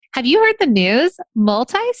Have you heard the news?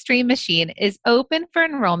 Multi-Stream Machine is open for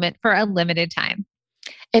enrollment for a limited time.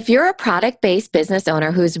 If you're a product-based business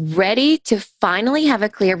owner who's ready to finally have a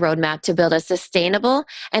clear roadmap to build a sustainable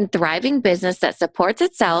and thriving business that supports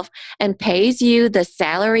itself and pays you the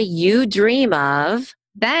salary you dream of,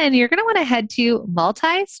 then you're going to want to head to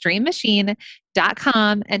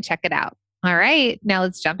multistreammachine.com and check it out. All right, now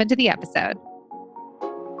let's jump into the episode.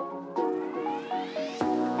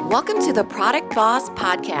 Welcome to the Product Boss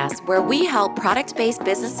Podcast, where we help product-based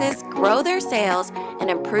businesses grow their sales and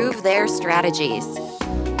improve their strategies.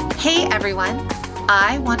 Hey everyone,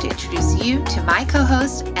 I want to introduce you to my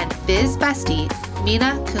co-host and biz bestie,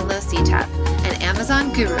 Mina Kunlo-Sitep, an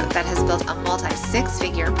Amazon guru that has built a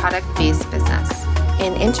multi-six-figure product-based business.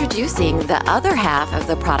 And introducing the other half of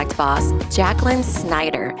the Product Boss, Jacqueline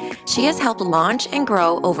Snyder. She has helped launch and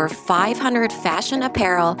grow over 500 fashion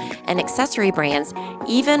apparel and accessory brands,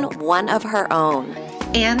 even one of her own.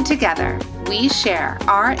 And together, we share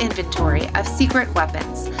our inventory of secret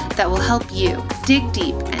weapons that will help you dig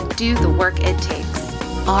deep and do the work it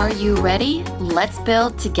takes. Are you ready? Let's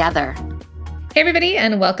build together. Hey, everybody,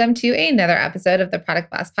 and welcome to another episode of the Product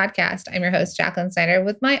Boss Podcast. I'm your host, Jacqueline Snyder,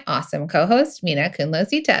 with my awesome co-host, Mina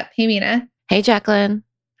Kunlo-Sitep. Hey, Mina. Hey, Jacqueline.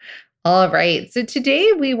 All right. So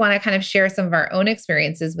today we want to kind of share some of our own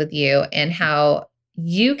experiences with you and how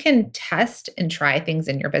you can test and try things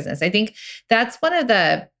in your business. I think that's one of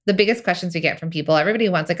the biggest questions we get from people. Everybody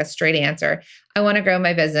wants like a straight answer. I want to grow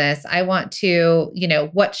my business. I want to,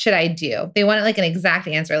 what should I do? They want like an exact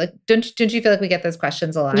answer. Like, don't you feel like we get those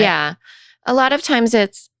questions a lot? Yeah. A lot of times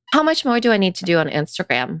it's, how much more do I need to do on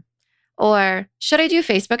Instagram? Or should I do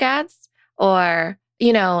Facebook ads? Or,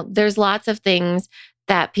 there's lots of things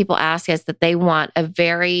that people ask us that they want a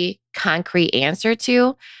very concrete answer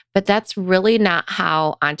to, but that's really not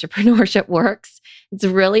how entrepreneurship works. It's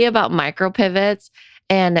really about micro pivots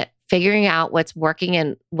and figuring out what's working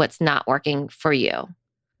and what's not working for you.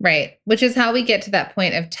 Right. Which is how we get to that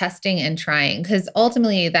point of testing and trying. Because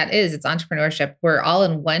ultimately it's entrepreneurship. We're all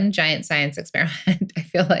in one giant science experiment. I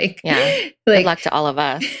feel like. Yeah. Good luck to all of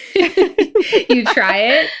us. You try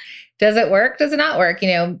it. Does it work? Does it not work?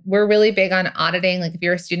 We're really big on auditing. Like if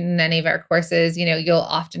you're a student in any of our courses, you'll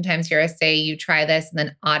oftentimes hear us say, you try this and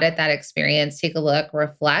then audit that experience, take a look,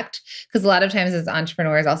 reflect. Because a lot of times as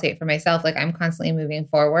entrepreneurs, I'll say it for myself, like I'm constantly moving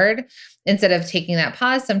forward instead of taking that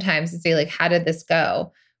pause sometimes to say like, how did this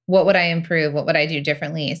go? What would I improve? What would I do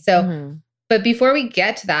differently? So, But before we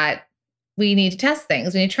get to that, we need to test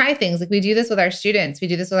things. We need to try things. Like we do this with our students. We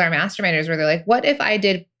do this with our masterminders where they're like, what if I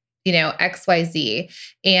did, X, Y, Z?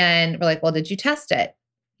 And we're like, well, did you test it?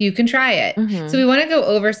 You can try it. So we want to go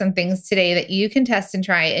over some things today that you can test and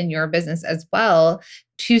try in your business as well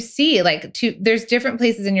to see there's different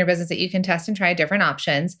places in your business that you can test and try different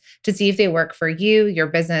options to see if they work for you, your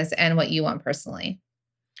business, and what you want personally.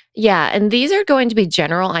 Yeah. And these are going to be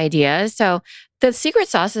general ideas. So the secret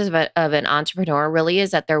sauce of an entrepreneur really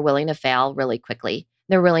is that they're willing to fail really quickly.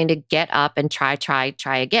 They're willing to get up and try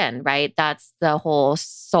again, right? That's the whole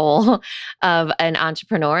soul of an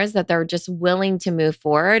entrepreneur, is that they're just willing to move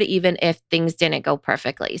forward, even if things didn't go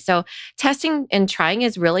perfectly. So testing and trying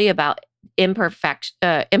is really about imperfection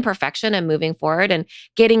and moving forward and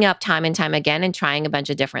getting up time and time again and trying a bunch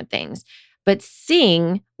of different things, but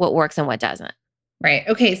seeing what works and what doesn't. Right.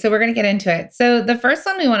 Okay. So we're going to get into it. So the first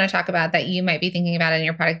one we want to talk about that you might be thinking about in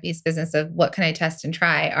your product-based business of what can I test and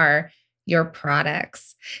try are your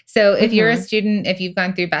products. So if you're a student, if you've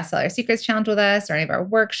gone through Bestseller Secrets Challenge with us or any of our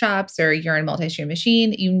workshops, or you're in Multi-Stream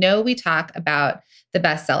Machine, we talk about the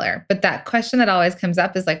bestseller. But that question that always comes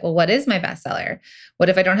up is like, well, what is my bestseller? What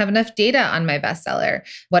if I don't have enough data on my bestseller?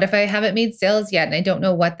 What if I haven't made sales yet and I don't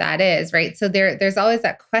know what that is, right? So there's always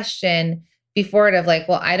that question before it of like,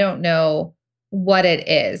 well, I don't know what it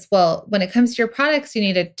is. Well, when it comes to your products, you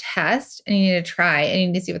need to test and you need to try and you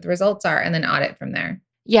need to see what the results are and then audit from there.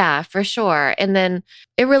 Yeah, for sure. And then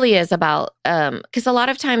it really is about, because a lot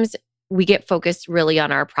of times we get focused really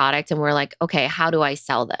on our product and we're like, okay, how do I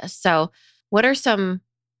sell this? So what are some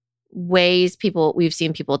ways we've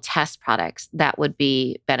seen people test products that would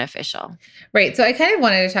be beneficial? Right. So I kind of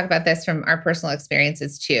wanted to talk about this from our personal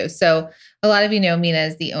experiences too. So a lot of you know Mina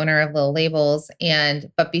is the owner of Little Labels.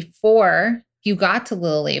 But before you got to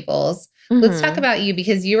Little Labels, let's talk about you,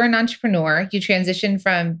 because you were an entrepreneur. You transitioned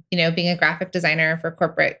from, being a graphic designer for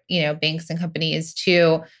corporate, banks and companies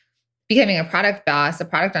to becoming a product boss, a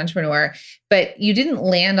product entrepreneur. But you didn't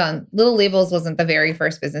land on Little Labels wasn't the very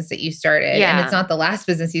first business that you started. Yeah. And it's not the last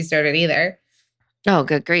business you started either. Oh,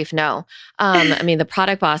 good grief. No. I mean, the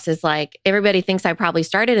Product Boss is like, everybody thinks I probably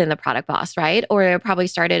started in the Product Boss, right? Or I probably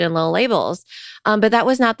started in Little Labels. But that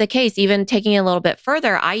was not the case. Even taking it a little bit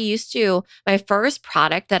further, my first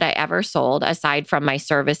product that I ever sold, aside from my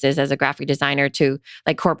services as a graphic designer to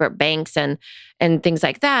like corporate banks and things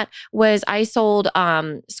like that, was I sold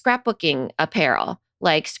scrapbooking apparel,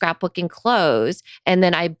 like scrapbooking clothes. And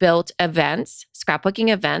then I built scrapbooking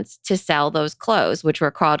events to sell those clothes, which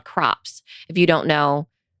were called crops. If you don't know,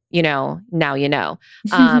 now you know.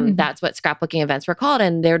 That's what scrapbooking events were called.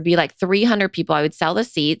 And there'd be like 300 people. I would sell the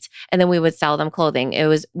seats and then we would sell them clothing. It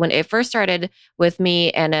was when it first started with me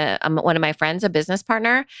and one of my friends, a business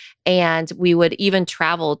partner, and we would even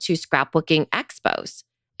travel to scrapbooking expos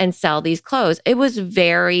and sell these clothes. It was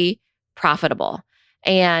very profitable.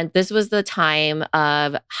 And this was the time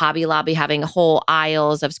of Hobby Lobby having whole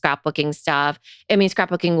aisles of scrapbooking stuff. I mean,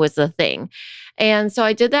 scrapbooking was the thing. And so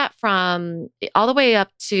I did that from all the way up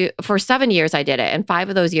for 7 years, I did it. And 5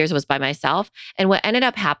 of those years was by myself. And what ended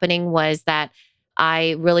up happening was that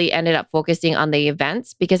I really ended up focusing on the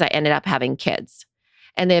events because I ended up having kids.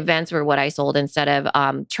 And the events were what I sold instead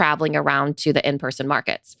of traveling around to the in-person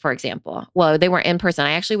markets, for example. Well, they weren't in person.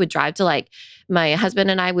 I actually would drive to my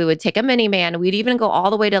husband and I, we would take a minivan. We'd even go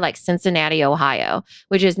all the way to Cincinnati, Ohio,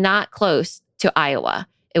 which is not close to Iowa.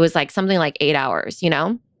 It was something like 8 hours,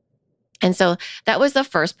 And so that was the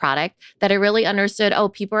first product that I really understood,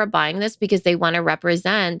 people are buying this because they want to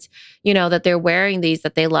represent, that they're wearing these,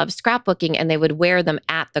 that they love scrapbooking, and they would wear them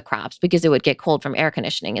at the crops because it would get cold from air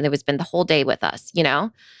conditioning and they would spend the whole day with us,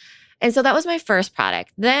 And so that was my first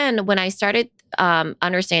product. Then when I started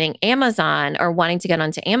understanding Amazon or wanting to get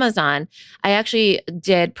onto Amazon, I actually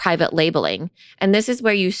did private labeling. And this is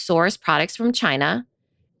where you source products from China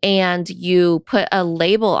and you put a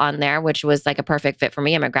label on there, which was a perfect fit for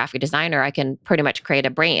me. I'm a graphic designer. I can pretty much create a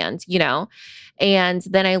brand, And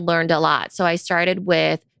then I learned a lot. So I started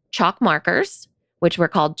with chalk markers, which were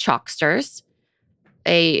called Chalksters,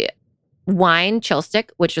 a wine chill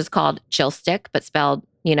stick, which was called Chill Stick, but spelled,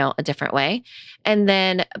 a different way. And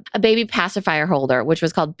then a baby pacifier holder, which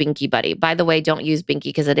was called Binky Buddy. By the way, don't use Binky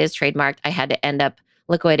because it is trademarked. I had to end up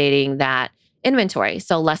liquidating that inventory.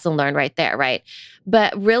 So lesson learned right there, right?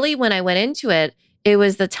 But really when I went into it, it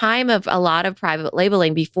was the time of a lot of private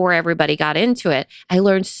labeling before everybody got into it. I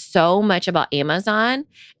learned so much about Amazon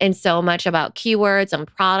and so much about keywords and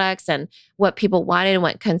products and what people wanted and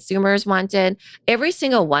what consumers wanted. Every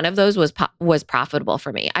single one of those was profitable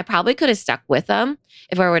for me. I probably could have stuck with them.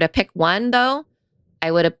 If I were to pick one though,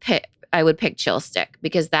 I would pick Chill Stick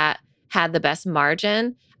because that had the best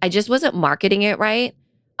margin. I just wasn't marketing it right.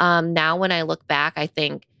 Now, when I look back, I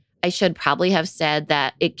think I should probably have said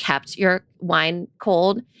that it kept your wine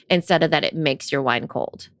cold instead of that it makes your wine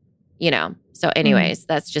cold, So anyways,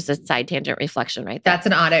 That's just a side tangent reflection right there. That's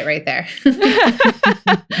an audit right there.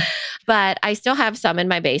 But I still have some in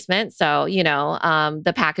my basement. So,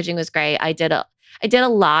 the packaging was great. I did a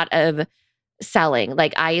lot of selling.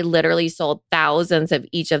 I literally sold thousands of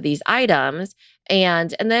each of these items.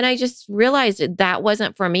 And then I just realized that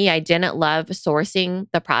wasn't for me. I didn't love sourcing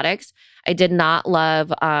the products. I did not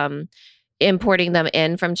love importing them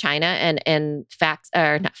in from China and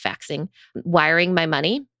not faxing, wiring my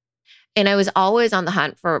money. And I was always on the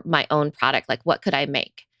hunt for my own product. What could I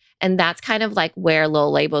make? And that's kind of where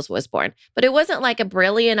Little Labels was born. But it wasn't a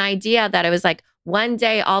brilliant idea that it was one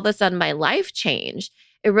day all of a sudden my life changed.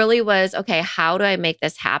 It really was, okay, how do I make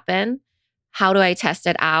this happen? How do I test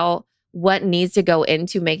it out? What needs to go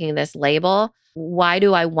into making this label? Why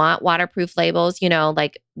do I want waterproof labels?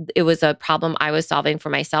 It was a problem I was solving for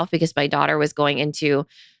myself because my daughter was going into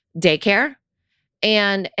daycare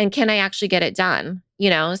and can I actually get it done?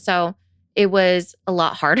 So it was a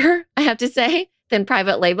lot harder, I have to say, than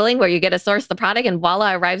private labeling where you get to source the product and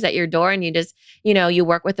voila, arrives at your door and you just, you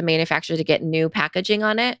work with the manufacturer to get new packaging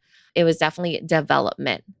on it. It was definitely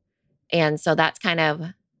development. And so that's kind of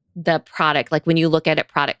the product. When you look at it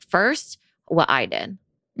product first, what I did.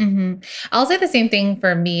 Mm-hmm. I'll say the same thing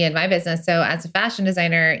for me and my business. So as a fashion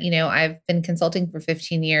designer, I've been consulting for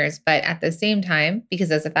 15 years, but at the same time,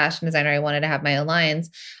 because as a fashion designer, I wanted to have my own lines,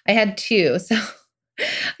 I had 2. So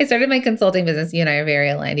I started my consulting business. You and I are very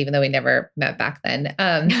aligned, even though we never met back then.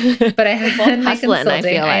 But I had my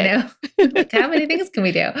consulting. I know. How many things can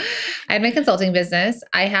we do? I had my consulting business.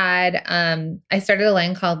 I started a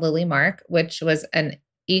line called Lily Mark, which was an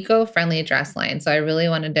eco-friendly dress line. So I really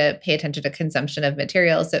wanted to pay attention to consumption of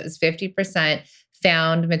materials. So it was 50%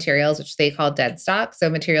 found materials, which they call dead stock. So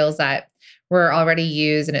materials that were already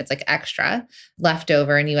used and it's extra left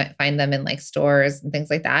over and you might find them in stores and things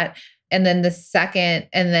like that. and then the second,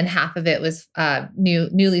 and then half of it was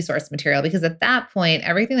newly sourced material, because at that point,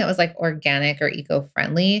 everything that was like organic or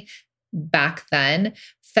eco-friendly back then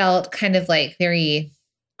felt kind of like very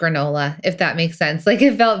granola, if that makes sense. Like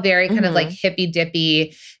it felt very kind of like hippy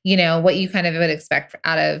dippy, what you kind of would expect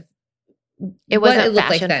out of it what wasn't it looked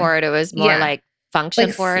fashion like then. for it. It was more like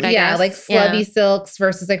function for it, I guess. Like flubby silks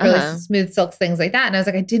versus like really smooth silks, things like that. And I was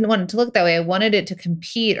like, I didn't want it to look that way. I wanted it to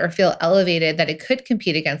compete or feel elevated, that it could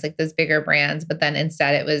compete against like those bigger brands. But then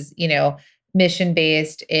instead it was, mission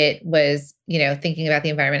based. It was, thinking about the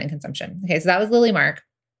environment and consumption. Okay. So that was Lily Mark.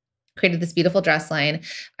 Created this beautiful dress line.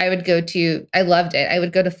 I loved it. I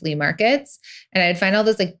would go to flea markets and I'd find all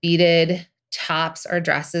those like beaded tops or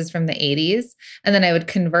dresses from the 80s. And then I would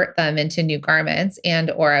convert them into new garments,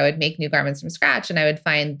 or I would make new garments from scratch. And I would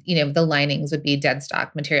find, the linings would be dead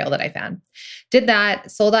stock material that I found. Did that,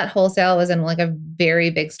 sold that wholesale, was in like a very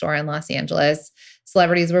big store in Los Angeles.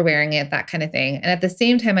 Celebrities were wearing it, that kind of thing. And at the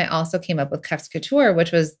same time, I also came up with Cuffs Couture,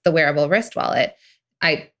 which was the wearable wrist wallet.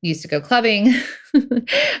 I used to go clubbing.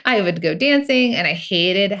 I would go dancing, and I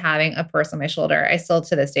hated having a purse on my shoulder. I still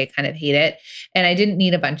to this day kind of hate it. And I didn't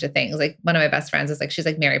need a bunch of things. Like one of my best friends was like, she's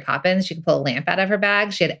like Mary Poppins. She could pull a lamp out of her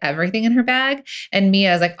bag. She had everything in her bag. And me,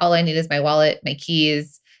 I was like, all I need is my wallet, my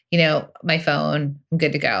keys, my phone. I'm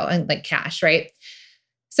good to go. And like cash, right?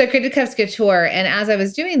 So I created Cuffs Couture. And as I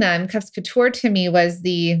was doing them, Cuffs Couture to me was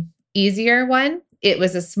the easier one. It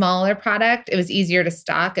was a smaller product. It was easier to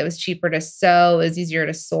stock. It was cheaper to sew. It was easier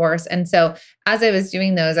to source. And so as I was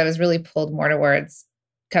doing those, I was really pulled more towards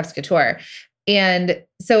Cuffs Couture. And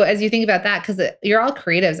so as you think about that, because you're all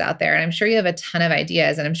creatives out there, and I'm sure you have a ton of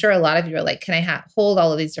ideas, and I'm sure a lot of you are like, can I hold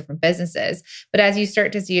all of these different businesses? But as you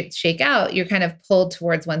start to see it shake out, you're kind of pulled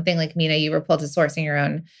towards one thing. Like Mina, you were pulled to sourcing your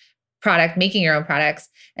own product, making your own products.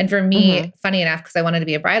 And for me, funny enough, because I wanted to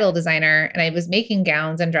be a bridal designer and I was making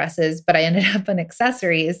gowns and dresses, but I ended up in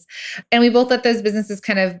accessories. And we both let those businesses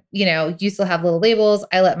kind of, you still have little labels.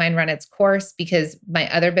 I let mine run its course because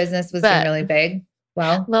my other business was doing really big.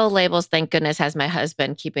 Well, Little Labels, thank goodness, has my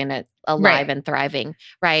husband keeping it alive and thriving,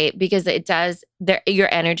 right? Because it does,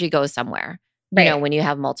 your energy goes somewhere. When you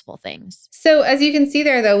have multiple things. So as you can see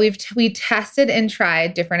there, though, we tested and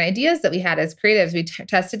tried different ideas that we had as creatives. We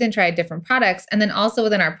tested and tried different products. And then also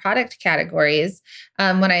within our product categories,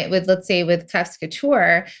 let's say with Cuffs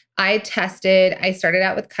Couture, I started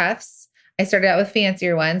out with cuffs. I started out with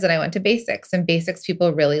fancier ones, and I went to basics, and basics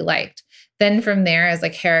people really liked. Then from there, as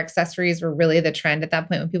like hair accessories were really the trend at that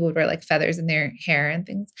point, when people would wear like feathers in their hair and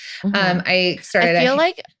things. I feel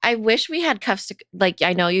like I wish we had cuffs. Like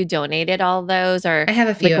I know you donated all those, or I have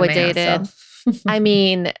a few liquidated. I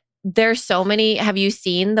mean, there's so many. Have you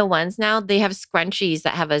seen the ones now? They have scrunchies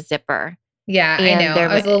that have a zipper. Yeah, I know.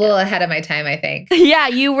 I was a little ahead of my time, I think. Yeah,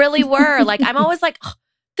 you really were. Like I'm always like, oh,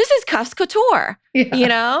 this is Cuffs Couture,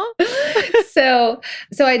 So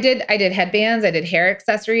I did headbands, I did hair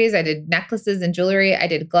accessories, I did necklaces and jewelry, I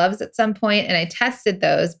did gloves at some point, and I tested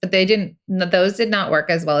those, but those did not work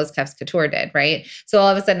as well as Cuffs Couture did, right? So all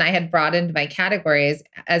of a sudden I had broadened my categories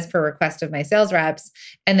as per request of my sales reps.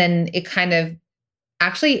 And then it kind of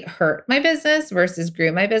actually hurt my business versus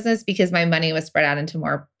grew my business, because my money was spread out into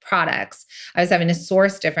more products. I was having to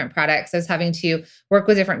source different products. I was having to work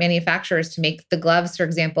with different manufacturers to make the gloves, for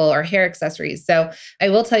example, or hair accessories. So I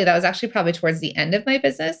will tell you that was actually probably towards the end of my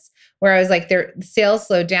business, where I was like, sales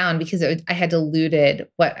slowed down because I had diluted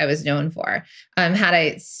what I was known for. Had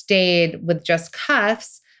I stayed with just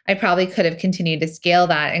cuffs, I probably could have continued to scale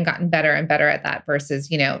that and gotten better and better at that versus,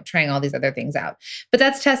 trying all these other things out. But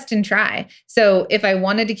that's test and try. So if I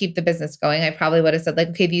wanted to keep the business going, I probably would have said like,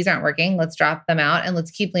 okay, these aren't working. Let's drop them out and let's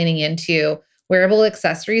keep leaning into wearable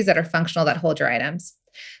accessories that are functional, that hold your items.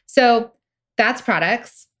 So that's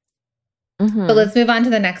products. But let's move on to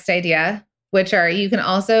the next idea, which are, you can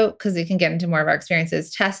also, because we can get into more of our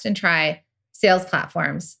experiences, test and try sales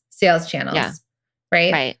platforms, sales channels,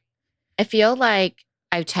 right? Right. I feel like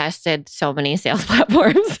I've tested so many sales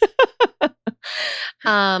platforms.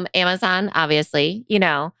 Amazon, obviously,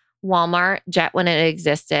 Walmart, Jet when it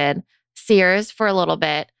existed, Sears for a little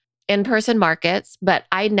bit, in-person markets, but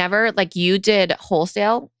I never, like you did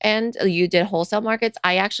wholesale and you did wholesale markets.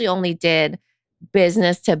 I actually only did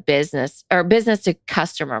business to business or business to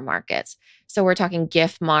customer markets. So we're talking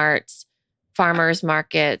gift marts, farmers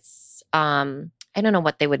markets, I don't know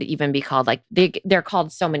what they would even be called. Like they're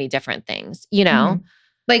called so many different things,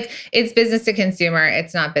 Like it's business to consumer.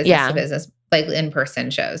 It's not business to business, like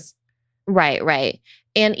in-person shows. Right, right.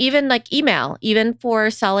 And even like email, even for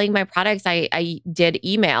selling my products, I did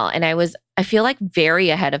email and I feel like very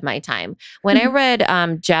ahead of my time. When I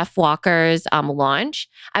read Jeff Walker's launch,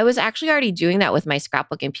 I was actually already doing that with my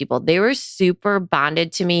scrapbooking people. They were super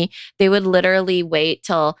bonded to me. They would literally wait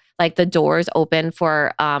till like the doors open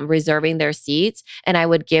for reserving their seats and I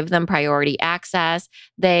would give them priority access.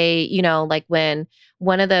 They, like when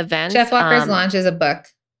one of the events, Jeff Walker's launch is a book.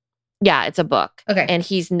 yeah, it's a book. Okay. And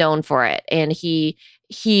he's known for it. And he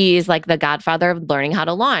is like the godfather of learning how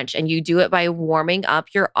to launch. And you do it by warming up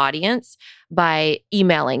your audience by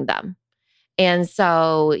emailing them. And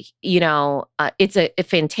so, it's a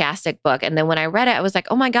fantastic book. And then when I read it, I was like,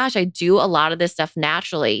 oh my gosh, I do a lot of this stuff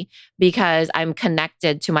naturally because I'm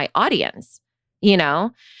connected to my audience,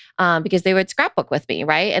 because they would scrapbook with me,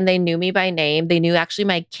 right? And they knew me by name. They knew actually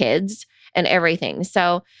my kids and everything.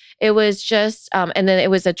 So it was just, and then it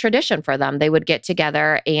was a tradition for them. They would get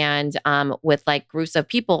together and with like groups of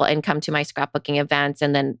people and come to my scrapbooking events.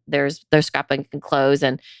 And then there's their scrapbooking clothes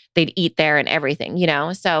and they'd eat there and everything,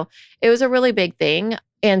 So it was a really big thing.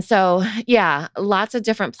 And so, yeah, lots of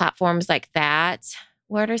different platforms like that.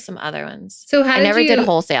 What are some other ones? So I never did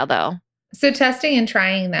wholesale though. So testing and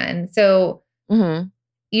trying then. So Mm-hmm.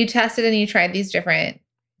 you tested and you tried these different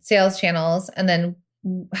sales channels, and then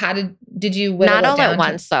how did you whittle not it all down at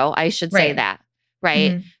once though, I should say that,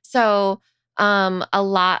 right? Mhm. So a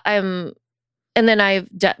lot and then I've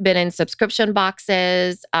been in subscription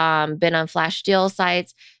boxes, been on flash deal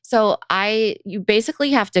sites. So you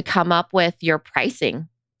basically have to come up with your pricing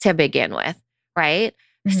to begin with, right?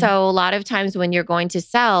 Mhm. So a lot of times when you're going to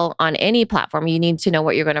sell on any platform, you need to know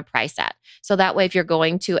what you're going to price at. So that way, if you're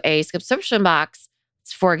going to a subscription box,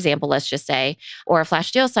 for example, let's just say, or a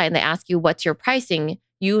flash deal site, and they ask you what's your pricing,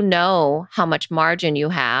 you know how much margin you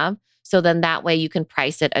have. So then that way you can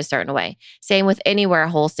price it a certain way. Same with anywhere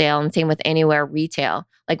wholesale and same with anywhere retail.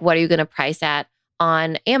 Like what are you going to price at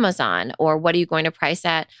on Amazon, or what are you going to price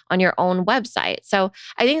at on your own website? So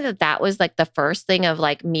I think that was like the first thing of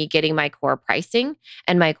like me getting my core pricing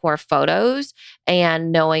and my core photos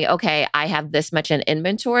and knowing, okay, I have this much in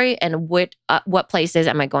inventory and what places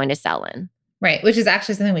am I going to sell in? Right. Which is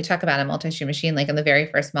actually something we talk about in Multi-Stream Machine, like in the very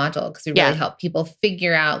first module, because we really help people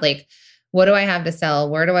figure out like, what do I have to sell?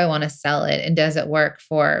 Where do I want to sell it? And does it work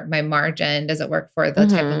for my margin? Does it work for the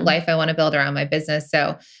type of life I want to build around my business?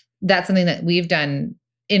 So that's something that we've done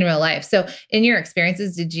in real life. So in your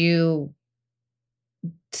experiences, did you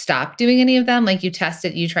stop doing any of them? Like you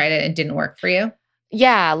tested, you tried it, and it didn't work for you?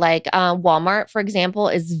 Yeah, like Walmart, for example,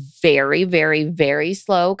 is very, very, very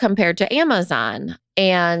slow compared to Amazon.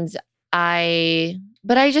 And I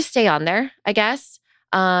just stay on there, I guess,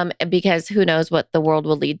 because who knows what the world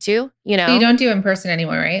will lead to, But you don't do in person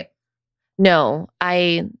anymore, right? No,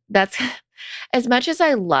 that's as much as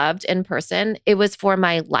I loved in person, it was for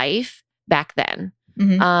my life back then.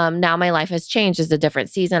 Mm-hmm. Now my life has changed. It's a different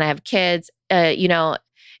season. I have kids,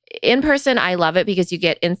 in person, I love it because you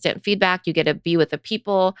get instant feedback. You get to be with the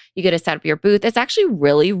people. You get to set up your booth. It's actually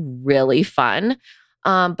really, really fun.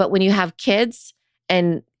 But when you have kids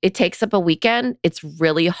and it takes up a weekend, it's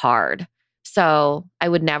really hard. So I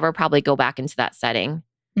would never probably go back into that setting,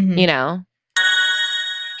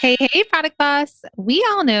 Hey, Product Boss. We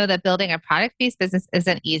all know that building a product-based business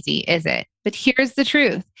isn't easy, is it? But here's the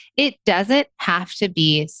truth. It doesn't have to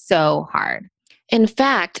be so hard. In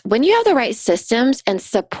fact, when you have the right systems and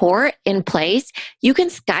support in place, you can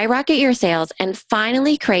skyrocket your sales and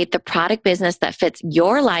finally create the product business that fits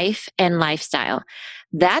your life and lifestyle.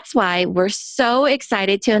 That's why we're so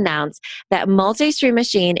excited to announce that Multi-Stream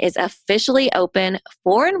Machine is officially open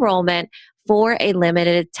for enrollment for a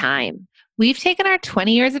limited time. We've taken our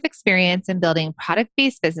 20 years of experience in building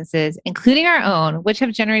product-based businesses, including our own, which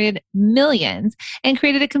have generated millions, and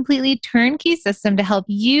created a completely turnkey system to help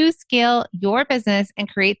you scale your business and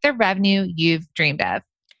create the revenue you've dreamed of.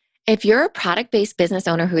 If you're a product-based business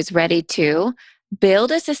owner who's ready to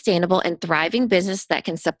build a sustainable and thriving business that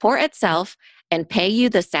can support itself and pay you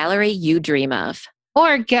the salary you dream of,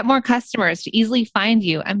 or get more customers to easily find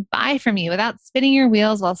you and buy from you without spinning your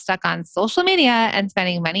wheels while stuck on social media and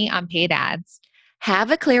spending money on paid ads. Have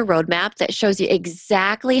a clear roadmap that shows you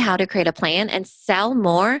exactly how to create a plan and sell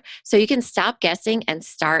more so you can stop guessing and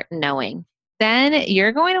start knowing. Then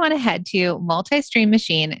you're going to want to head to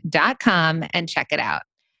multistreammachine.com and check it out.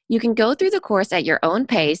 You can go through the course at your own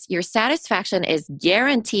pace. Your satisfaction is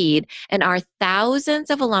guaranteed, and our thousands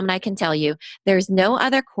of alumni can tell you there's no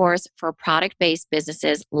other course for product-based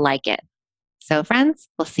businesses like it. So friends,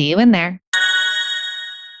 we'll see you in there.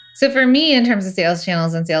 So for me, in terms of sales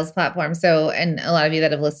channels and sales platforms, and a lot of you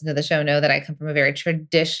that have listened to the show know that I come from a very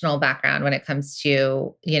traditional background when it comes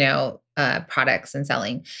to, products and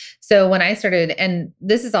selling. So when I started, and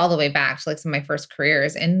this is all the way back to like some of my first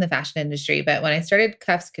careers in the fashion industry, but when I started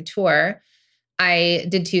Cuffs Couture, I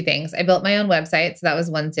did two things. I built my own website. So that was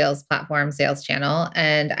one sales platform, sales channel.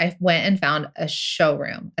 And I went and found a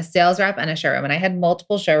showroom, a sales rep and a showroom. And I had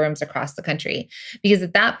multiple showrooms across the country because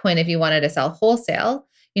at that point, if you wanted to sell wholesale,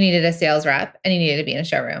 you needed a sales rep and you needed to be in a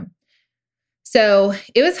showroom. So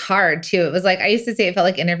it was hard too. It was like, I used to say it felt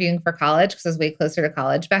like interviewing for college because I was way closer to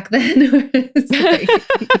college back then.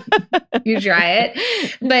 You try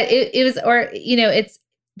it. But it was,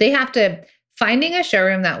 they have to, finding a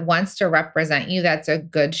showroom that wants to represent you, that's a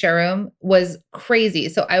good showroom, was crazy.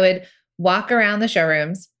 So I would walk around the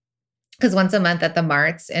showrooms because once a month at the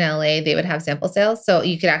Marts in LA, they would have sample sales. So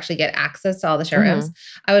you could actually get access to all the showrooms.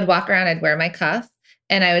 I would walk around, I'd wear my cuff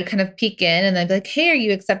and I would kind of peek in and then be like, hey, are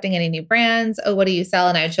you accepting any new brands? Oh, what do you sell?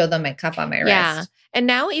 And I would show them my cuff on my wrist.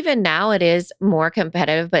 And even now it is more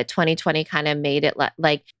competitive, but 2020 kind of made it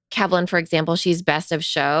like Kevlin, for example, she's best of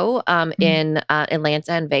show in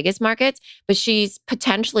Atlanta and Vegas markets, but she's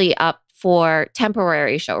potentially up for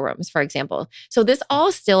temporary showrooms, for example. So this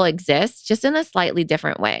all still exists, just in a slightly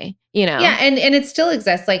different way, Yeah, and it still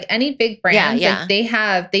exists. Like any big brands,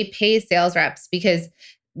 like they pay sales reps because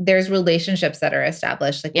there's relationships that are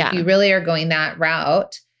established. Like if you really are going that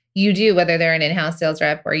route, you do, whether they're an in-house sales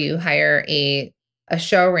rep or you hire a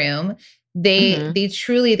showroom. They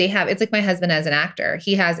truly have, it's like my husband as an actor.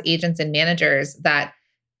 He has agents and managers that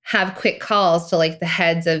have quick calls to like the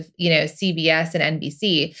heads of, CBS and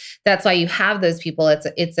NBC. That's why you have those people.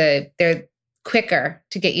 They're quicker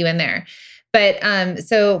to get you in there. But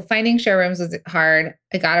so finding showrooms was hard.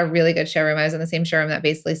 I got a really good showroom. I was in the same showroom that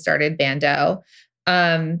basically started Bando.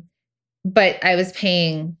 But I was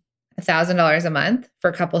paying $1,000 a month for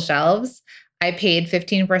a couple shelves. I paid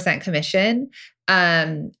 15% commission.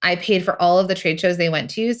 I paid for all of the trade shows they went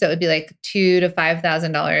to. So it would be like $2,000 to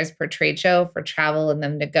 $5,000 per trade show for travel and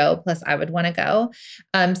them to go. Plus I would want to go.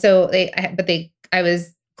 I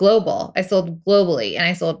was global. I sold globally and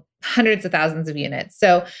I sold hundreds of thousands of units.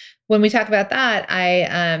 So when we talk about that,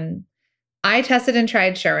 I tested and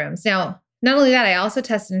tried showrooms. Now, not only that, I also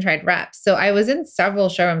tested and tried reps. So I was in several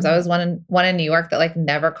showrooms. I was one in New York that like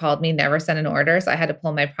never called me, never sent an order. So I had to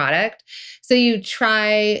pull my product. So you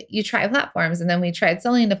try platforms, and then we tried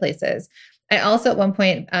selling to places. I also at one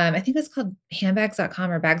point, I think it was called handbags.com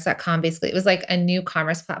or bags.com. Basically, it was like a new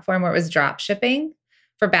commerce platform where it was drop shipping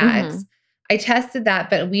for bags. I tested that,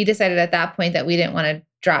 but we decided at that point that we didn't want to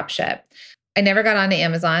drop ship. I never got onto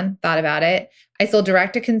Amazon, thought about it. I sold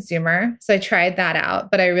direct to consumer. So I tried that out,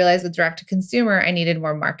 but I realized with direct to consumer, I needed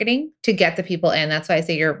more marketing to get the people in. That's why I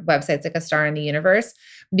say your website's like a star in the universe,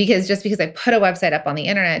 because just because I put a website up on the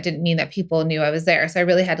internet didn't mean that people knew I was there. So I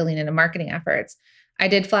really had to lean into marketing efforts. I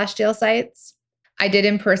did flash deal sites. I did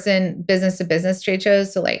in-person business to business trade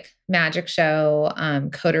shows. So like Magic Show,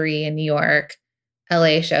 Coterie in New York,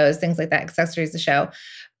 LA shows, things like that, Accessories the Show.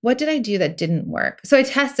 What did I do that didn't work? So I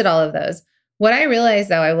tested all of those. What I realized,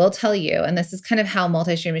 though, I will tell you, and this is kind of how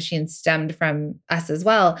Multi-Stream Machines stemmed from us as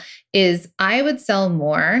well, is I would sell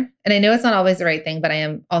more. And I know it's not always the right thing, but I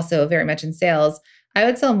am also very much in sales. I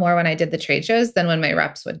would sell more when I did the trade shows than when my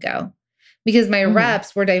reps would go. Because my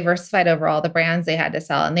reps were diversified over all the brands they had to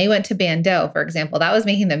sell. And they went to Bando, for example. That was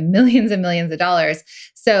making them millions and millions of dollars.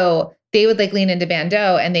 So they would like lean into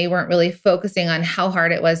Bando, and they weren't really focusing on how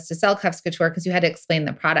hard it was to sell Cuffs Couture because you had to explain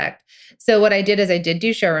the product. So what I did is I did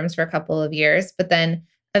do showrooms for a couple of years, but then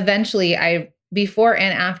eventually before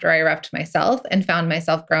and after I repped myself and found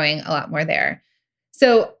myself growing a lot more there.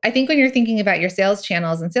 So I think when you're thinking about your sales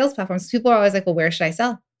channels and sales platforms, people are always like, well, where should I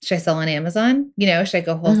sell? Should I sell on Amazon? Should I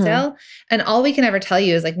go wholesale? And all we can ever tell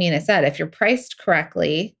you is, like Mina said, if you're priced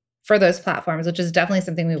correctly for those platforms, which is definitely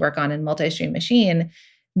something we work on in Multi-Stream Machine,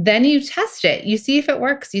 then you test it. You see if it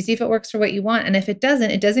works. You see if it works for what you want. And if it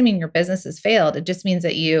doesn't mean your business has failed. It just means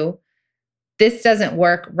that this doesn't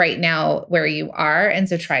work right now where you are. And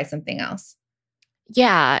so try something else.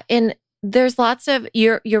 Yeah. And there's lots of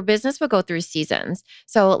your business will go through seasons.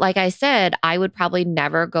 So like I said, I would probably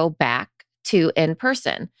never go back to in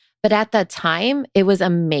person, but at the time it was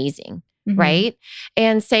amazing. Right.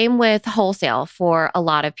 And same with wholesale for a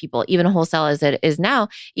lot of people, even wholesale as it is now.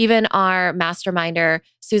 Even our masterminder,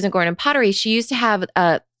 Susan Gordon Pottery, she used to have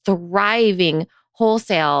a thriving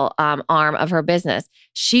wholesale arm of her business.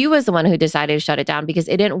 She was the one who decided to shut it down because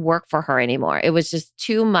it didn't work for her anymore. It was just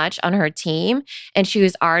too much on her team. And she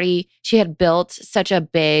had built such a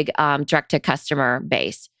big direct to customer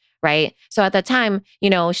base. Right. So at the time,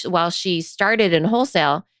 while she started in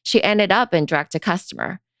wholesale, she ended up in direct to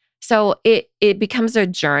customer. So it becomes a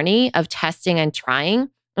journey of testing and trying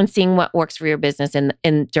and seeing what works for your business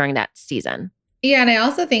in during that season. Yeah. And I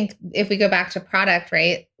also think if we go back to product,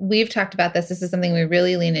 right, we've talked about this. This is something we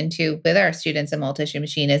really lean into with our students in Multi-Issue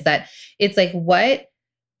Machine, is that it's like, what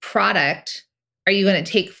product are you going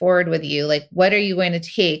to take forward with you? Like, what are you going to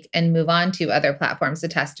take and move on to other platforms to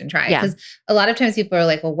test and try? Because a lot of times people are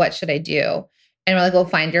like, well, what should I do? And we're like, well,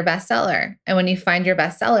 find your bestseller. And when you find your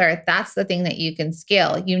bestseller, that's the thing that you can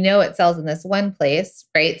scale. You know, it sells in this one place,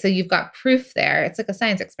 right? So you've got proof there. It's like a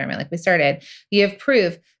science experiment, like we started. You have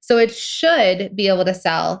proof. So it should be able to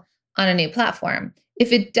sell on a new platform.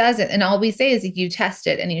 If it doesn't, and all we say is you test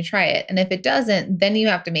it and you try it. And if it doesn't, then you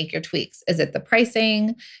have to make your tweaks. Is it the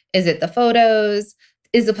pricing? Is it the photos?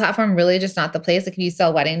 Is the platform really just not the place? Like if you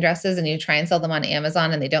sell wedding dresses and you try and sell them on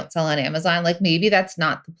Amazon and they don't sell on Amazon, like maybe that's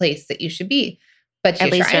not the place that you should be. But you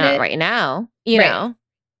at least tried not it right now, you know?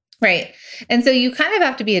 Right. And so you kind of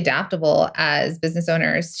have to be adaptable as business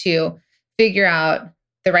owners to figure out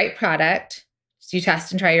the right product. So you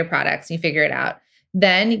test and try your products and you figure it out.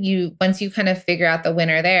 Then once you kind of figure out the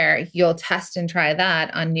winner there, you'll test and try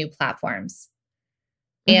that on new platforms.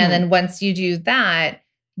 And then once you do that,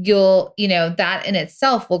 that in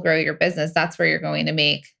itself will grow your business. That's where you're going to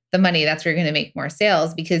make the money. That's where you're going to make more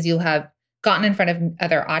sales, because you'll have gotten in front of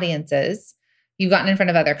other audiences. You've gotten in front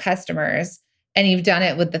of other customers, and you've done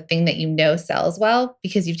it with the thing that you know sells well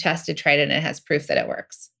because you've tested, tried it, and it has proof that it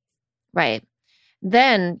works. Right.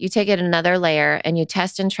 Then you take it another layer and you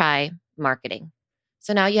test and try marketing.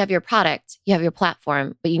 So now you have your product, you have your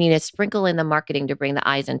platform, but you need to sprinkle in the marketing to bring the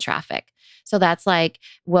eyes and traffic. So that's like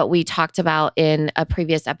what we talked about in a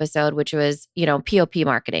previous episode, which was, POP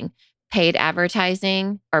marketing, paid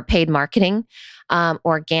advertising or paid marketing,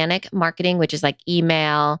 organic marketing, which is like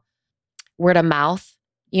email, word of mouth,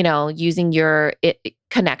 using your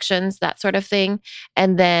connections, that sort of thing.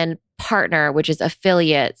 And then partner, which is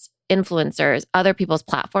affiliates, influencers, other people's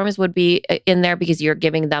platforms would be in there because you're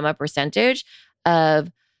giving them a percentage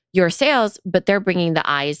of your sales, but they're bringing the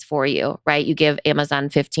eyes for you, right? You give Amazon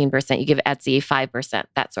 15%, you give Etsy 5%,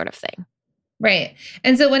 that sort of thing. Right.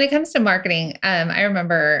 And so when it comes to marketing, I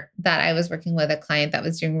remember that I was working with a client that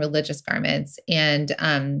was doing religious garments,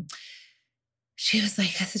 and she was like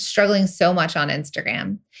struggling so much on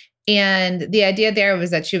Instagram. And the idea there was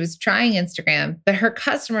that she was trying Instagram, but her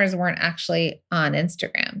customers weren't actually on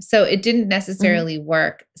Instagram. So it didn't necessarily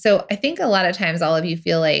work. So I think a lot of times all of you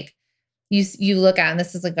feel like you look at, and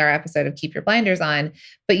this is like our episode of Keep Your Blinders On,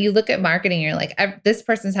 but you look at marketing, and you're like, this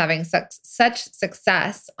person's having such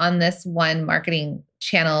success on this one marketing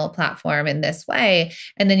channel platform in this way.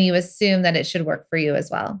 And then you assume that it should work for you as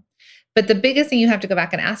well. But the biggest thing you have to go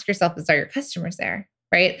back and ask yourself is, are your customers there,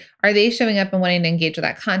 right? Are they showing up and wanting to engage with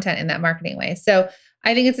that content in that marketing way? So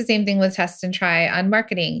I think it's the same thing with test and try on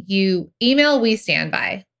marketing. You email, we stand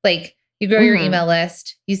by. Like you grow your email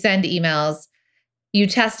list, you send emails, you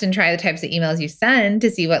test and try the types of emails you send to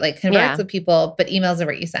see what converts with people, but emails are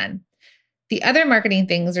what you send. The other marketing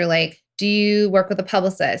things are like, do you work with a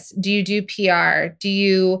publicist? Do you do PR? Do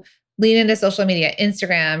you lean into social media,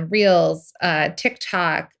 Instagram, Reels,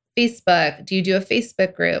 TikTok, Facebook? Do you do a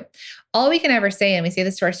Facebook group? All we can ever say, and we say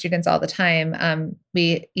this to our students all the time,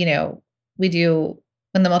 we do,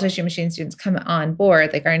 when the Multi-Issue Machine students come on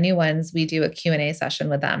board, like our new ones, we do a Q&A session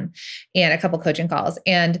with them and a couple coaching calls.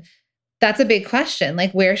 And that's a big question.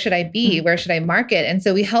 Like, where should I be? Where should I market? And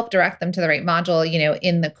so we help direct them to the right module,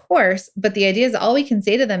 in the course. But the idea is all we can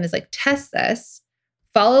say to them is like, test this,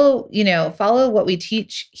 follow what we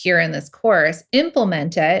teach here in this course,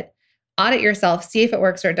 implement it, audit yourself, see if it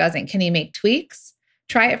works or it doesn't. Can you make tweaks?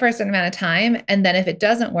 Try it for a certain amount of time. And then if it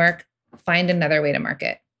doesn't work, find another way to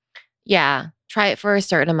market. Yeah. Try it for a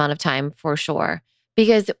certain amount of time for sure.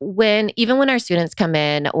 Because even when our students come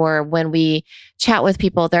in or when we chat with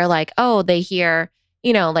people, they're like, oh, they hear,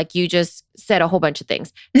 like you just said a whole bunch of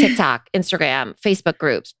things, TikTok, Instagram, Facebook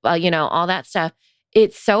groups, all that stuff.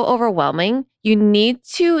 It's so overwhelming. You need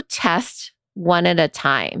to test one at a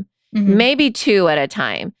time, maybe two at a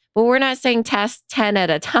time. But we're not saying test 10 at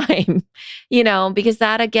a time, because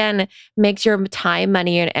that again makes your time,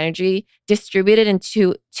 money, and energy distributed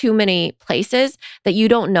into too many places that you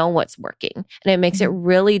don't know what's working. And it makes it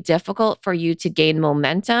really difficult for you to gain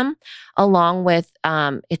momentum, along with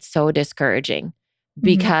it's so discouraging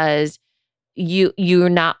because you're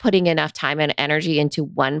not putting enough time and energy into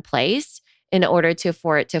one place in order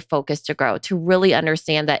for it to focus, to grow, to really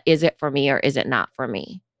understand that, is it for me or is it not for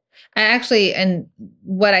me? And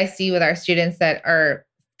what I see with our students that are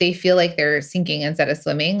they feel like they're sinking instead of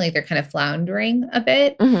swimming, like they're kind of floundering a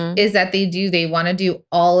bit, is that they want to do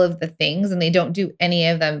all of the things and they don't do any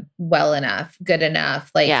of them well enough, good enough,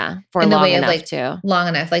 like for in the long way of enough like too. long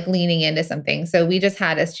enough, like leaning into something. So we just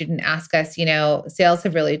had a student ask us, sales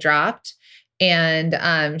have really dropped.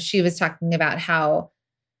 And she was talking about how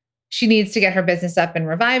she needs to get her business up and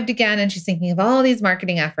revived again. And she's thinking of all these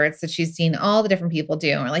marketing efforts that she's seen all the different people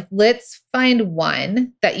do. And we're like, let's find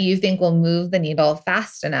one that you think will move the needle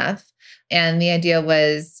fast enough. And the idea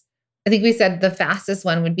was, I think we said the fastest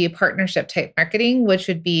one would be partnership type marketing, which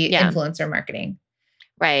would be influencer marketing.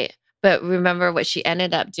 Right. But remember what she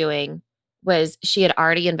ended up doing was she had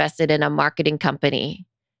already invested in a marketing company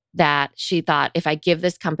that she thought, if I give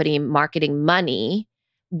this company marketing money,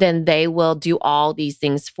 then they will do all these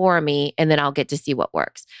things for me and then I'll get to see what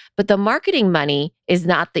works. But the marketing money is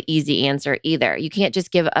not the easy answer either. You can't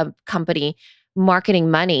just give a company marketing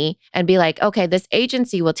money and be like, okay, this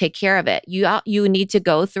agency will take care of it. You need to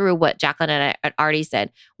go through what Jacqueline and I already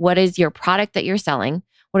said. What is your product that you're selling?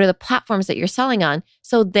 What are the platforms that you're selling on?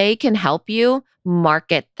 So they can help you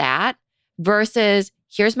market that versus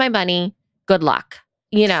here's my money, good luck,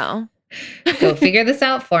 Go figure this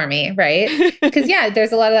out for me, right? Because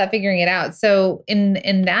there's a lot of that figuring it out. So in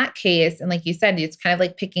that case, and like you said, it's kind of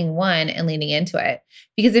like picking one and leaning into it.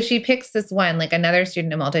 Because if she picks this one, like another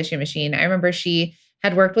student in Multi-Stream Machine, I remember she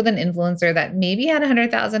had worked with an influencer that maybe had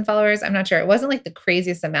 100,000 followers. I'm not sure. It wasn't like the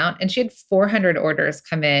craziest amount. And she had 400 orders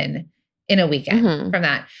come in a weekend from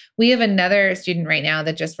that. We have another student right now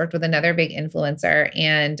that just worked with another big influencer.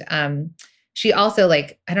 And she also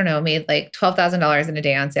made like $12,000 in a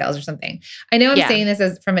day on sales or something. I know I'm saying this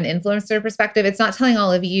as from an influencer perspective. It's not telling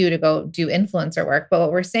all of you to go do influencer work, but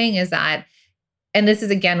what we're saying is that, and this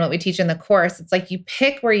is again what we teach in the course, it's like you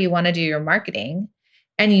pick where you want to do your marketing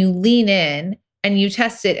and you lean in and you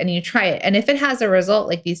test it and you try it. And if it has a result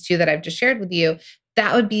like these two that I've just shared with you,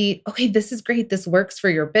 that would be, okay, this is great. This works for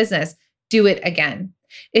your business. Do it again.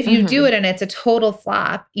 If you do it and it's a total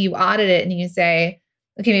flop, you audit it and you say,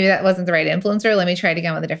 okay, maybe that wasn't the right influencer. Let me try it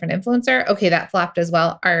again with a different influencer. Okay, that flopped as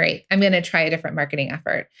well. All right, I'm going to try a different marketing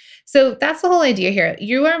effort. So that's the whole idea here.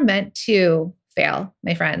 You are meant to fail,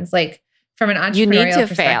 my friends. Like from an entrepreneurial you need to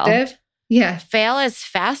perspective. Fail. Yeah. Fail as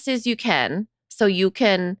fast as you can so you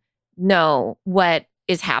can know what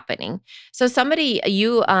is happening. So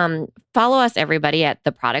you follow us, everybody, at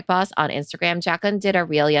The Product Boss on Instagram. Jacqueline did a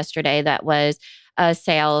reel yesterday that was a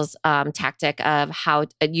sales tactic of how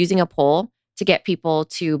using a poll to get people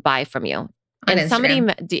to buy from you. And Instagram.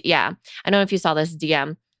 Somebody, I don't know if you saw this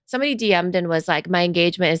DM. Somebody DM'd and was like, my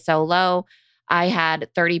engagement is so low. I had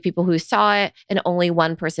 30 people who saw it and only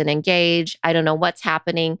one person engaged. I don't know what's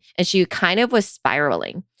happening. And she kind of was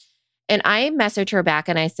spiraling. And I messaged her back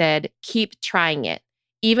and I said, keep trying it.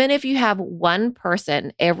 Even if you have one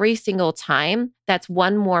person every single time, that's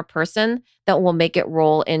one more person that will make it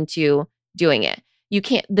roll into doing it.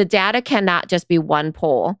 The data cannot just be one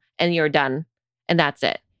poll and you're done. And that's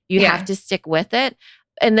it. You have to stick with it.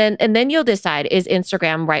 And then you'll decide, is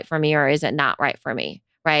Instagram right for me or is it not right for me?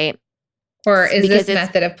 Right. Or is this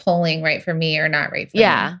method of polling right for me or not right for me?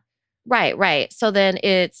 Yeah. Right. So then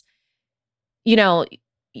it's,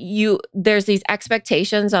 there's these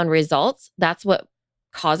expectations on results. That's what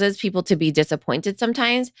causes people to be disappointed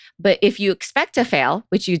sometimes. But if you expect to fail,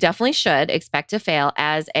 which you definitely should expect to fail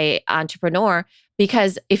as an entrepreneur,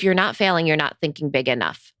 because if you're not failing, you're not thinking big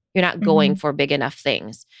enough. You're not going for big enough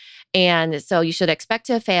things. And so you should expect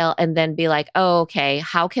to fail and then be like, oh, okay,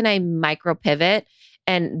 how can I micro pivot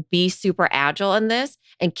and be super agile in this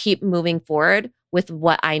and keep moving forward with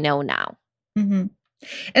what I know now? Mm-hmm.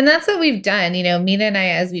 And that's what we've done. Mina and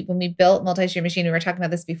I, when we built Multi-Stream Machine, we were talking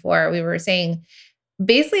about this before, we were saying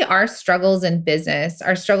basically our struggles in business,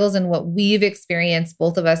 our struggles in what we've experienced,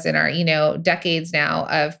 both of us in our, decades now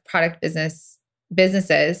of product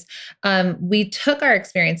businesses, we took our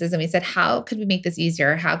experiences and we said, how could we make this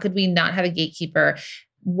easier? How could we not have a gatekeeper?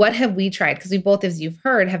 What have we tried? Because we both, as you've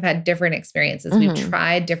heard, have had different experiences. We've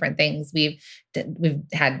tried different things. We've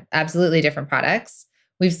had absolutely different products.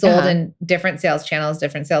 We've sold in different sales channels,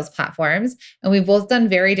 different sales platforms, and we've both done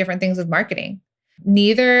very different things with marketing.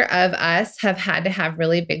 Neither of us have had to have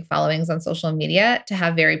really big followings on social media to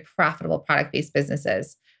have very profitable product-based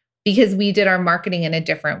businesses because we did our marketing in a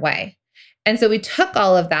different way. And so we took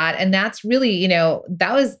all of that, and that's really,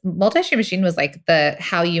 that was Multi-Stream Machine was like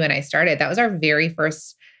how you and I started. That was our very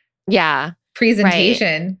first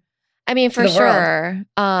presentation. Right. I mean, for sure.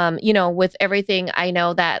 With everything, I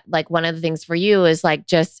know that like one of the things for you is like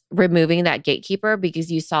just removing that gatekeeper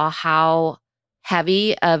because you saw how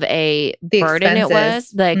heavy of a burden it was,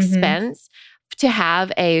 the expense to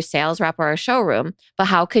have a sales rep or a showroom, but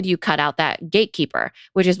how could you cut out that gatekeeper,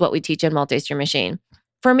 which is what we teach in Multi-Stream Machine.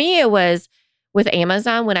 For me, it was with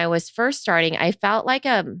Amazon when I was first starting, I felt like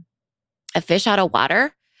a fish out of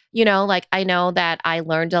water. Like I know that I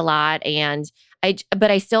learned a lot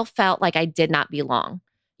but I still felt like I did not belong,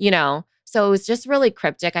 So it was just really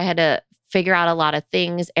cryptic. I had to figure out a lot of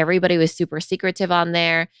things. Everybody was super secretive on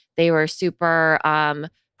there. They were super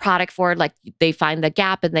product forward, like they find the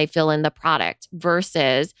gap and they fill in the product,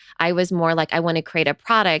 versus I was more like, I want to create a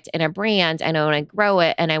product and a brand and I want to grow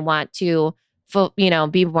it and I want to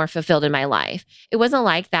be more fulfilled in my life. It wasn't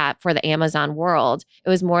like that for the Amazon world. It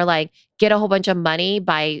was more like get a whole bunch of money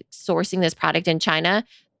by sourcing this product in China,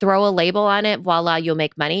 throw a label on it, voila, you'll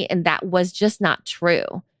make money. And that was just not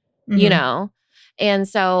true, And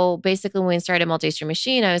so basically when we started Multi-Stream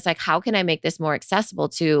Machine, I was like, how can I make this more accessible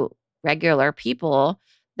to regular people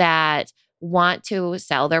that want to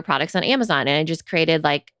sell their products on Amazon? And I just created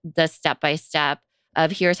like the step-by-step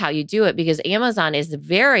of here's how you do it, because Amazon is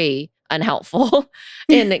very unhelpful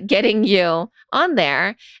in getting you on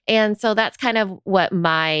there. And so that's kind of what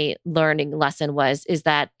my learning lesson was, is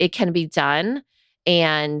that it can be done,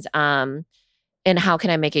 and how can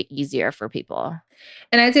I make it easier for people?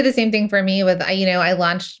 And I'd say the same thing for me with, I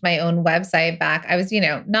launched my own website back. I was,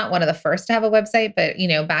 not one of the first to have a website, but,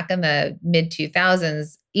 back in the mid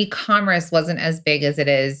 2000s, e-commerce wasn't as big as it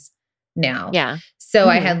is now. Yeah. So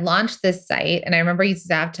I had launched this site, and I remember I used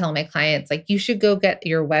to have to tell my clients, like, you should go get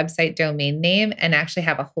your website domain name and actually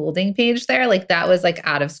have a holding page there. Like that was like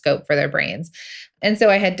out of scope for their brains. And so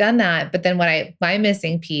I had done that. But then my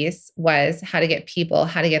missing piece was how to get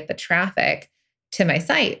the traffic to my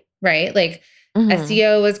site, right? Like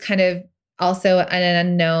SEO was kind of also an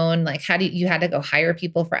unknown, like you had to go hire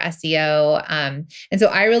people for SEO. And so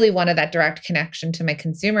I really wanted that direct connection to my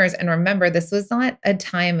consumers. And remember, this was not a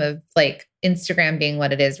time of like Instagram being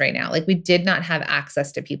what it is right now. Like we did not have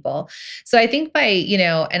access to people. So I think by,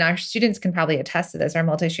 and our students can probably attest to this, our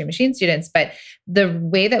Multi-Stream Machine students, but the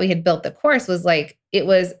way that we had built the course was like, it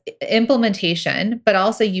was implementation, but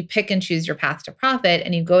also you pick and choose your path to profit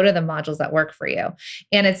and you go to the modules that work for you.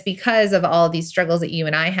 And it's because of all of these struggles that you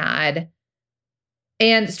and I had,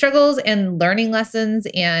 and struggles and learning lessons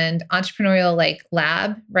and entrepreneurial like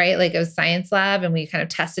lab, right? Like it was science lab, and we kind of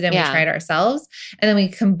tested it and we tried ourselves. And then we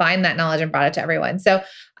combined that knowledge and brought it to everyone. So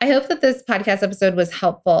I hope that this podcast episode was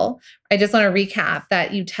helpful. I just want to recap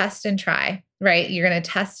that you test and try, right? You're going to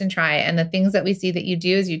test and try. And the things that we see that you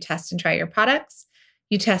do is you test and try your products,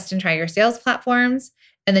 you test and try your sales platforms,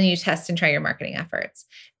 and then you test and try your marketing efforts.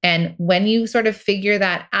 And when you sort of figure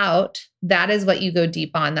that out, that is what you go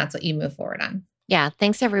deep on. That's what you move forward on. Yeah.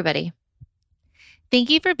 Thanks, everybody. Thank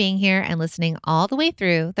you for being here and listening all the way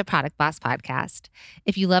through the Product Boss podcast.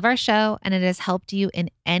 If you love our show and it has helped you in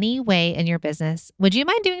any way in your business, would you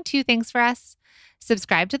mind doing 2 things for us?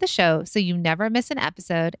 Subscribe to the show so you never miss an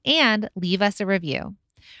episode, and leave us a review.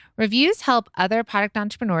 Reviews help other product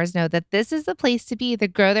entrepreneurs know that this is the place to be to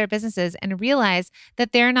grow their businesses and realize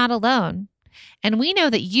that they're not alone. And we know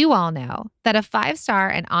that you all know that a 5-star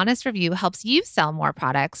and honest review helps you sell more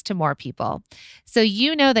products to more people. So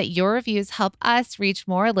you know that your reviews help us reach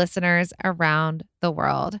more listeners around the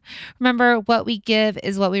world. Remember, what we give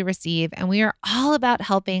is what we receive, and we are all about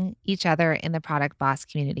helping each other in the Product Boss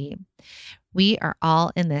community. We are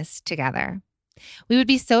all in this together. We would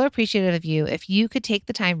be so appreciative of you if you could take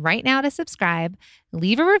the time right now to subscribe,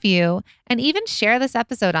 leave a review, and even share this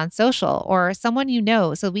episode on social or someone you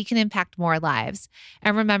know so we can impact more lives.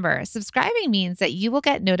 And remember, subscribing means that you will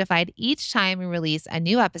get notified each time we release a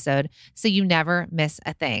new episode so you never miss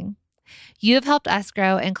a thing. You have helped us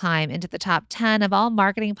grow and climb into the top 10 of all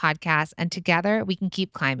marketing podcasts, and together we can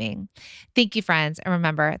keep climbing. Thank you, friends. And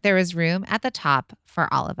remember, there is room at the top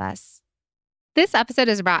for all of us. This episode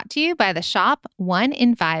is brought to you by the Shop 1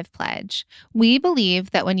 in 5 Pledge. We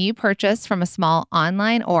believe that when you purchase from a small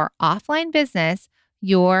online or offline business,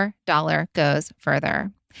 your dollar goes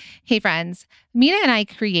further. Hey friends, Mina and I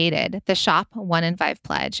created the Shop 1 in 5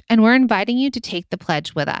 Pledge, and we're inviting you to take the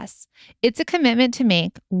pledge with us. It's a commitment to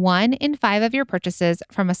make 1 in 5 of your purchases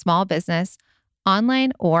from a small business,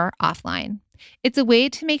 online or offline. It's a way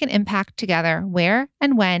to make an impact together where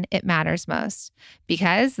and when it matters most.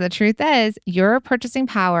 Because the truth is, your purchasing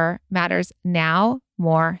power matters now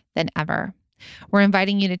more than ever. We're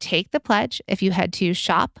inviting you to take the pledge if you head to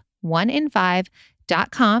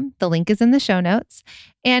shop1in5.com. The link is in the show notes.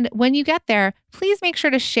 And when you get there, please make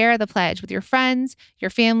sure to share the pledge with your friends,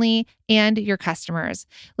 your family, and your customers.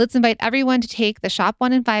 Let's invite everyone to take the Shop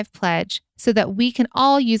 1 in 5 pledge so that we can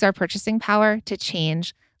all use our purchasing power to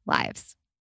change lives.